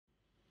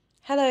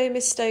Hello,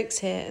 Miss Stokes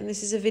here, and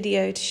this is a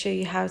video to show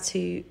you how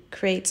to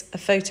create a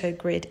photo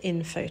grid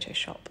in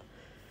Photoshop.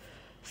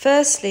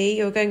 Firstly,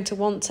 you're going to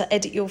want to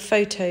edit your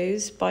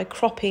photos by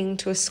cropping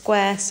to a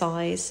square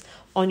size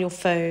on your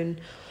phone.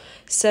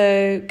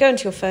 So go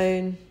into your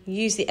phone,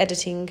 use the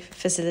editing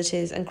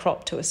facilities and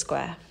crop to a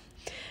square.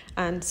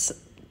 And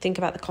think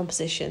about the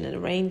composition and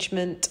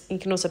arrangement. You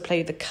can also play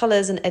with the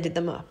colours and edit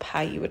them up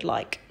how you would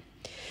like.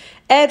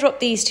 AirDrop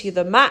these to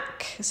the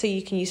Mac, so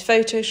you can use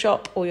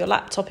Photoshop or your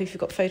laptop if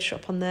you've got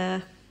Photoshop on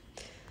there.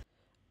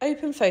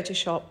 Open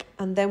Photoshop,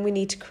 and then we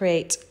need to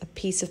create a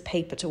piece of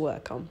paper to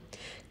work on.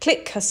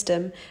 Click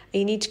Custom, and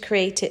you need to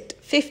create it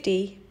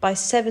 50 by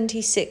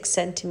 76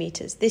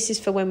 centimetres. This is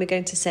for when we're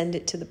going to send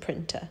it to the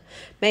printer.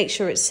 Make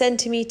sure it's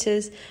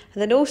centimetres,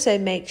 and then also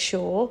make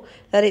sure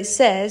that it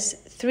says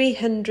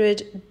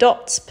 300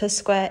 dots per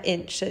square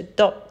inch, so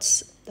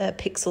dots,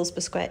 pixels per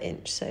square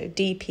inch, so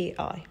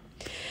DPI.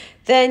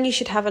 Then you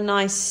should have a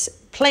nice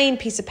plain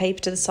piece of paper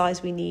to the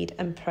size we need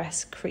and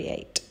press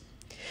create.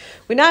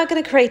 We're now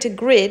going to create a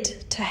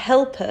grid to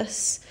help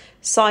us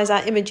size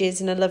our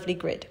images in a lovely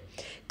grid.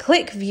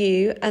 Click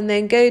view and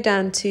then go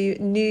down to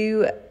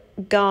new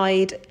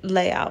guide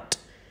layout.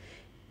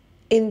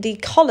 In the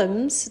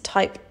columns,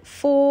 type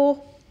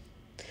 4,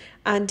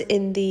 and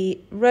in the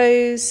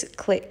rows,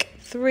 click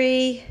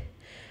 3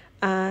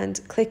 and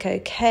click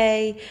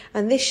OK,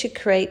 and this should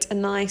create a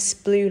nice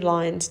blue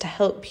lines to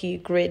help you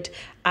grid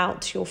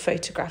out your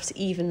photographs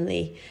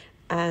evenly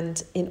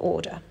and in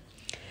order.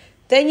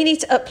 Then you need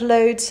to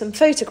upload some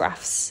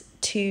photographs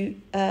to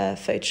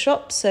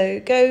Photoshop, so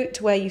go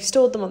to where you've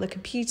stored them on the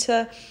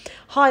computer,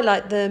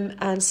 highlight them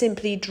and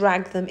simply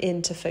drag them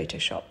into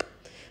Photoshop.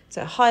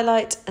 So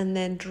highlight and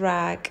then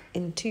drag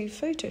into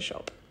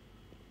Photoshop.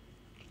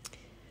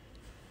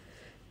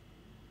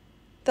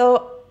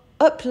 They'll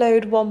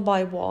upload one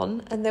by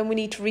one, and then we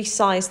need to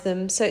resize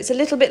them. So it's a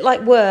little bit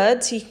like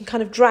Word, so you can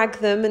kind of drag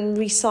them and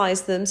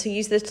resize them. So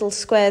use the little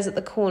squares at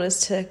the corners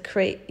to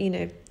create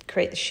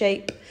the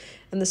shape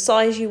and the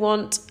size you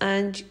want,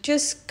 and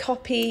just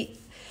copy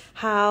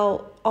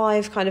how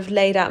I've kind of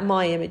laid out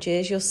my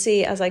images. You'll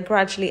see as I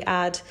gradually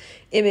add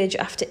image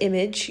after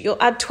image. You'll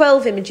add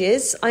 12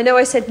 images. I know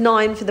I said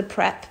 9 for the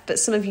prep, but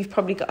some of you've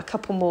probably got a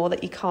couple more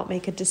that you can't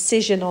make a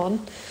decision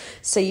on,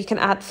 so you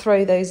can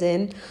throw those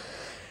in.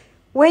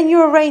 When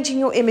you're arranging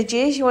your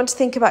images, you want to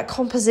think about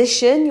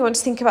composition, you want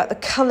to think about the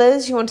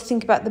colours, you want to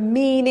think about the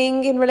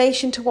meaning in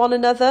relation to one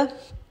another.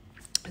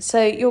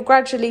 So you'll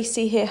gradually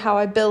see here how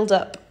I build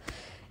up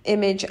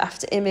image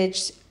after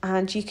image,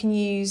 and you can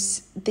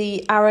use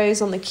the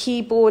arrows on the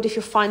keyboard if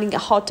you're finding it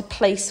hard to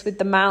place with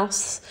the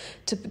mouse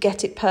to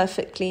get it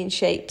perfectly in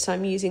shape. So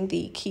I'm using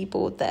the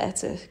keyboard there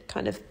to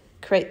kind of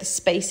create the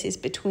spaces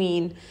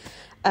between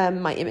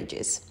my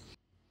images.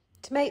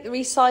 To make the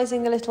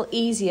resizing a little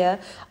easier,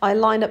 I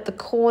line up the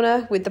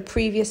corner with the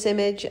previous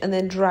image and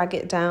then drag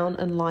it down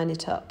and line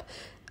it up.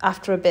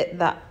 After a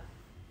bit,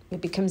 it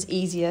becomes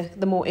easier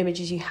the more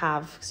images you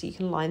have, so you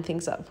can line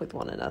things up with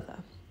one another.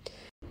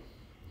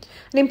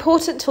 An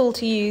important tool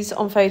to use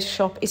on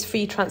Photoshop is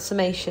free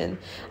transformation.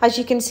 As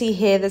you can see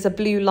here, there's a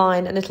blue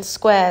line and little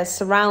squares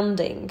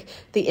surrounding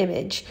the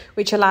image,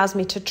 which allows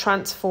me to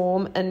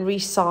transform and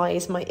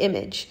resize my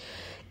image.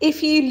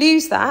 If you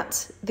lose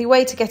that, the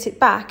way to get it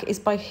back is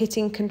by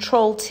hitting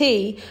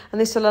Ctrl+T,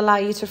 and this will allow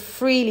you to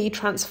freely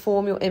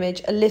transform your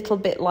image a little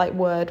bit like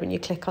Word when you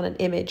click on an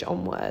image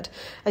on Word.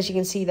 As you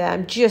can see there,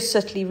 I'm just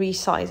subtly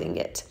resizing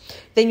it.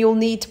 Then you'll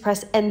need to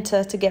press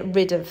Enter to get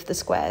rid of the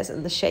squares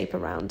and the shape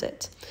around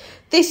it.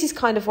 This is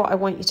kind of what I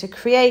want you to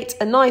create,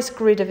 a nice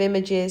grid of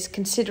images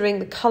considering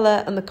the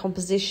colour and the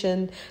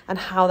composition and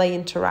how they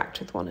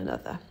interact with one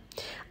another.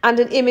 And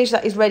an image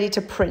that is ready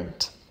to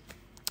print.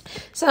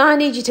 So now I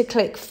need you to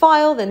click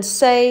File, then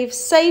Save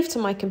to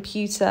my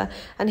computer,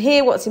 and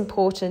here what's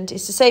important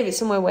is to save it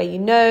somewhere where you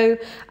know,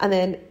 and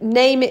then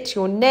name it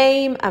your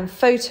name and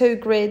photo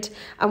grid,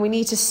 and we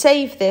need to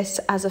save this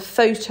as a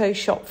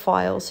Photoshop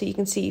file. So you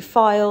can see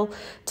File,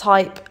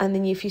 Type, and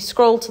then if you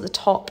scroll to the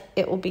top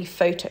it will be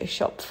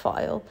Photoshop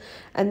file,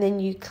 and then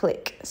you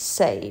click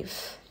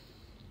Save.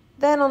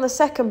 Then on the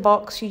second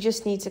box you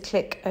just need to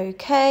click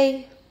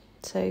OK.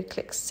 So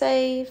click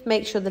Save,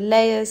 make sure the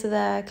layers are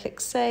there, click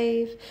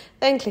Save,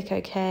 then click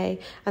OK,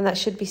 and that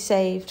should be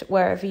saved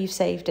wherever you've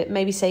saved it.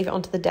 Maybe save it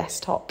onto the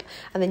desktop,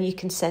 and then you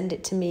can send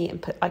it to me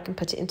and I can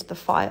put it into the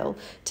file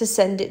to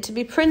send it to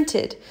be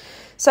printed.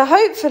 So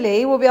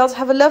hopefully we'll be able to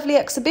have a lovely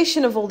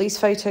exhibition of all these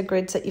photo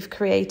grids that you've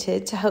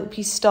created to help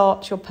you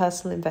start your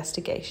personal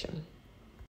investigation.